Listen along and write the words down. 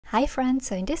Hi friends,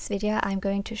 so in this video I'm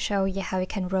going to show you how you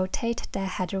can rotate the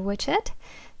header widget.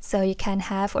 So you can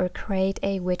have or create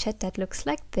a widget that looks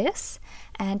like this,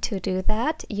 and to do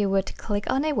that you would click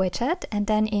on a widget, and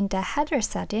then in the header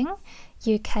setting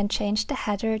you can change the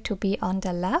header to be on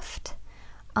the left,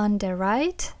 on the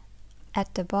right,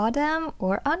 at the bottom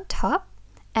or on top.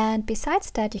 And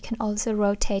besides that, you can also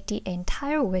rotate the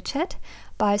entire widget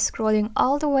by scrolling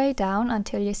all the way down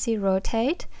until you see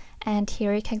rotate, and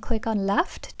here you can click on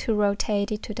left to rotate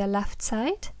it to the left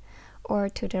side or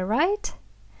to the right,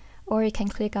 or you can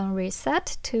click on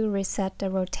reset to reset the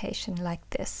rotation like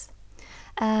this.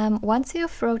 Once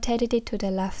you've rotated it to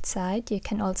the left side, you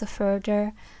can also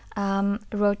further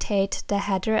rotate the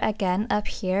header again up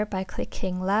here by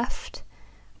clicking left,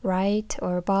 right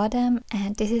or bottom,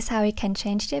 and this is how you can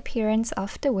change the appearance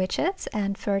of the widgets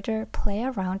and further play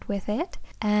around with it.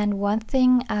 And one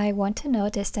thing I want to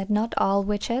note is that not all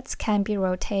widgets can be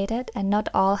rotated and not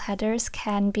all headers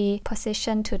can be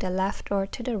positioned to the left or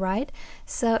to the right,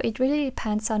 so it really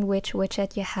depends on which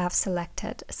widget you have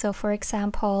selected. So for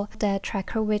example, the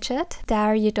tracker widget,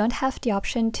 there you don't have the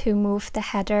option to move the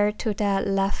header to the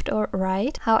left or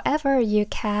right. However, you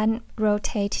can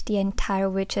rotate the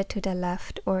entire widget to the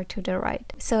left or to the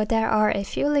right. So there are a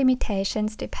few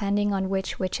limitations depending on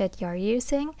which widget you're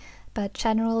using, but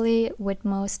generally with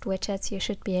most widgets you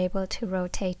should be able to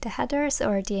rotate the headers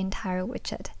or the entire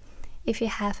widget. If you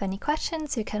have any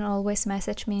questions, you can always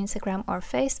message me on Instagram or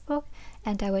Facebook,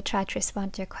 and I will try to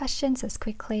respond to your questions as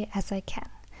quickly as I can.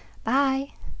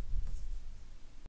 Bye!